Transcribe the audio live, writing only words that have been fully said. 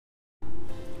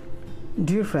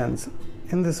Dear friends,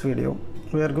 in this video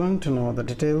we are going to know the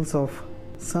details of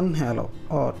sun halo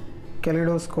or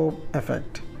kaleidoscope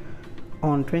effect.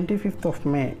 On 25th of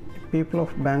May, people of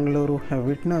Bangaluru have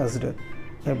witnessed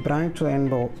a bright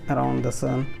rainbow around the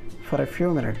sun for a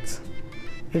few minutes.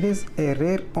 It is a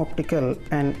rare optical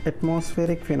and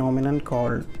atmospheric phenomenon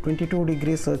called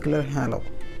 22-degree circular halo.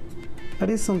 That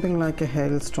is something like a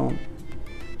hailstone.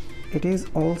 It is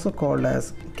also called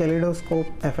as kaleidoscope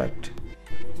effect.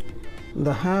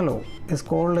 The halo is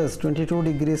called as 22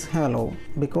 degrees halo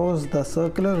because the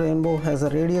circular rainbow has a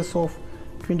radius of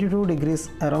 22 degrees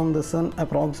around the sun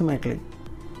approximately.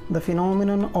 The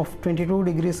phenomenon of 22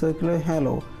 degree circular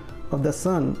halo of the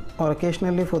sun or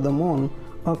occasionally for the moon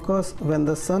occurs when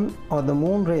the sun or the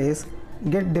moon rays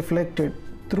get deflected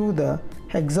through the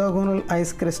hexagonal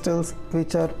ice crystals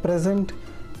which are present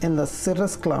in the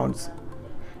cirrus clouds.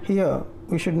 Here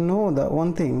we should know the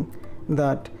one thing,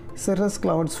 that cirrus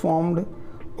clouds formed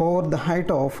over the height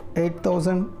of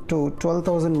 8,000 to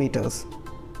 12,000 meters.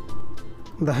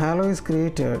 The halo is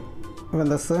created when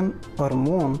the sun or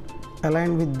moon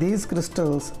align with these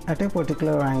crystals at a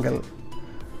particular angle.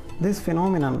 This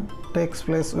phenomenon takes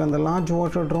place when the large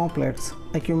water droplets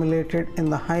accumulated in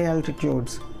the high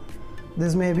altitudes.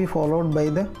 This may be followed by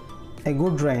a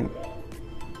good rain.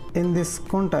 In this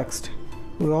context,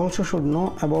 we also should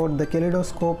know about the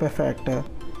kaleidoscope effect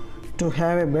to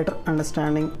have a better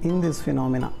understanding in this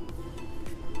phenomena.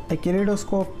 A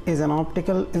kaleidoscope is an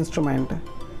optical instrument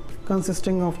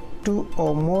consisting of two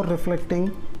or more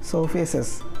reflecting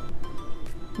surfaces.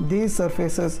 These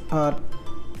surfaces are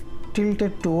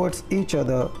tilted towards each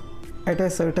other at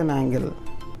a certain angle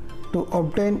to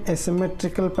obtain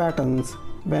asymmetrical patterns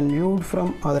when viewed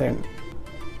from other end.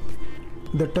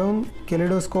 The term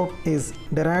kaleidoscope is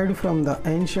derived from the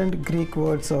ancient Greek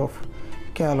words of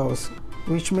ḥάλως,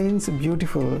 which means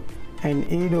beautiful, and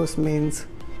eidos means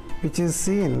which is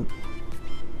seen.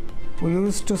 We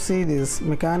used to see this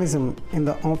mechanism in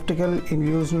the optical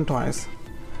illusion toys.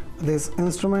 This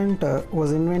instrument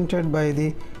was invented by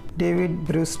the David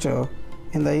Brewster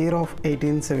in the year of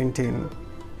 1817.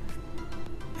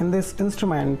 In this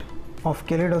instrument of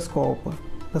kaleidoscope,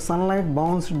 the sunlight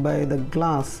bounced by the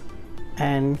glass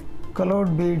and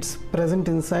colored beads present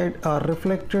inside are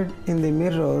reflected in the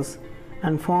mirrors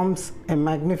and forms a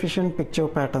magnificent picture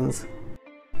patterns.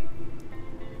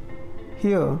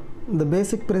 Here, the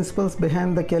basic principles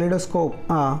behind the kaleidoscope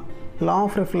are law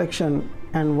of reflection,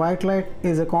 and white light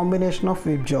is a combination of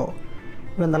Webber.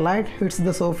 When the light hits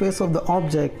the surface of the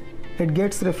object, it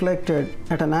gets reflected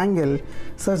at an angle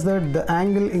such that the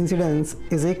angle incidence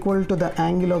is equal to the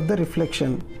angle of the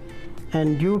reflection,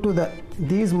 and due to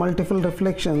these multiple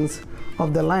reflections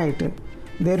of the light,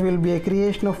 there will be a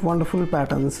creation of wonderful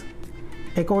patterns.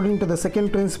 According to the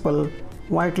second principle,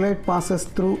 white light passes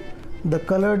through the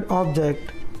colored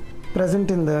object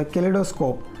present in the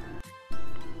kaleidoscope.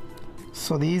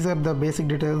 So these are the basic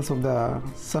details of the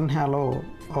sun halo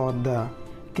or the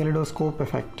kaleidoscope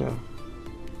effect.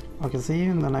 Okay, see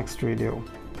you in the next video.